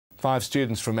5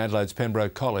 students from Adelaide's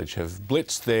Pembroke College have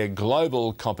blitzed their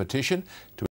global competition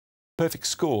to perfect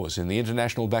scores in the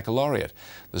International Baccalaureate.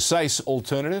 The SACE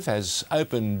alternative has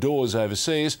opened doors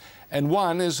overseas and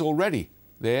one is already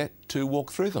there to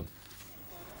walk through them.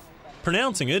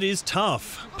 Pronouncing it is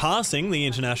tough. Passing the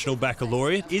International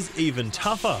Baccalaureate is even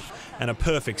tougher. And a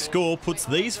perfect score puts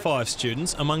these 5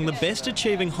 students among the best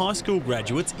achieving high school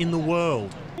graduates in the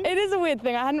world. It is a weird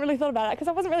thing. I hadn't really thought about it because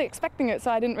I wasn't really expecting it, so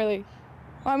I didn't really...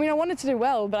 I mean, I wanted to do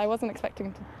well, but I wasn't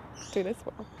expecting to do this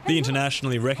well. The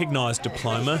internationally recognised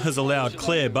diploma has allowed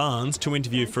Claire Barnes to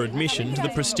interview for admission to the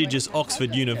prestigious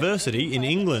Oxford University in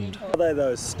England. Are they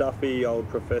those stuffy old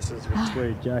professors with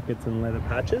tweed jackets and leather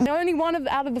patches? No, only one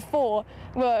out of the 4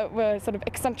 were sort of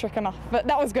eccentric enough, but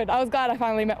that was good. I was glad I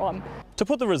finally met one. To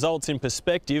put the results in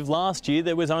perspective, last year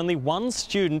there was only 1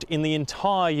 student in the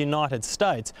entire United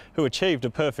States who achieved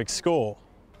a perfect score.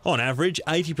 On average,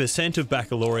 80% of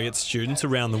baccalaureate students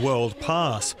around the world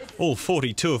pass. All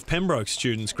 42 of Pembroke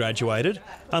students graduated.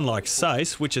 Unlike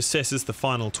SACE, which assesses the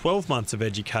final 12 months of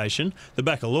education, the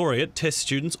baccalaureate tests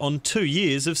students on 2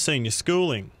 years of senior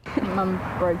schooling. Mum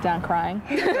broke down crying.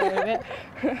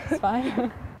 It's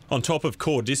fine. On top of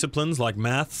core disciplines like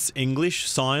maths, English,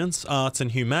 science, arts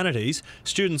and humanities,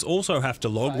 students also have to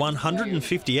log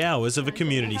 150 hours of a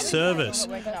community service.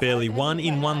 Barely 1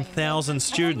 in 1,000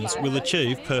 students will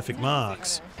achieve perfect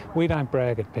marks. We don't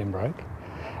brag at Pembroke,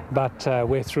 but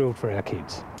we're thrilled for our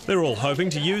kids. They're all hoping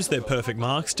to use their perfect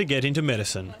marks to get into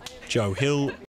medicine. Joe Hill,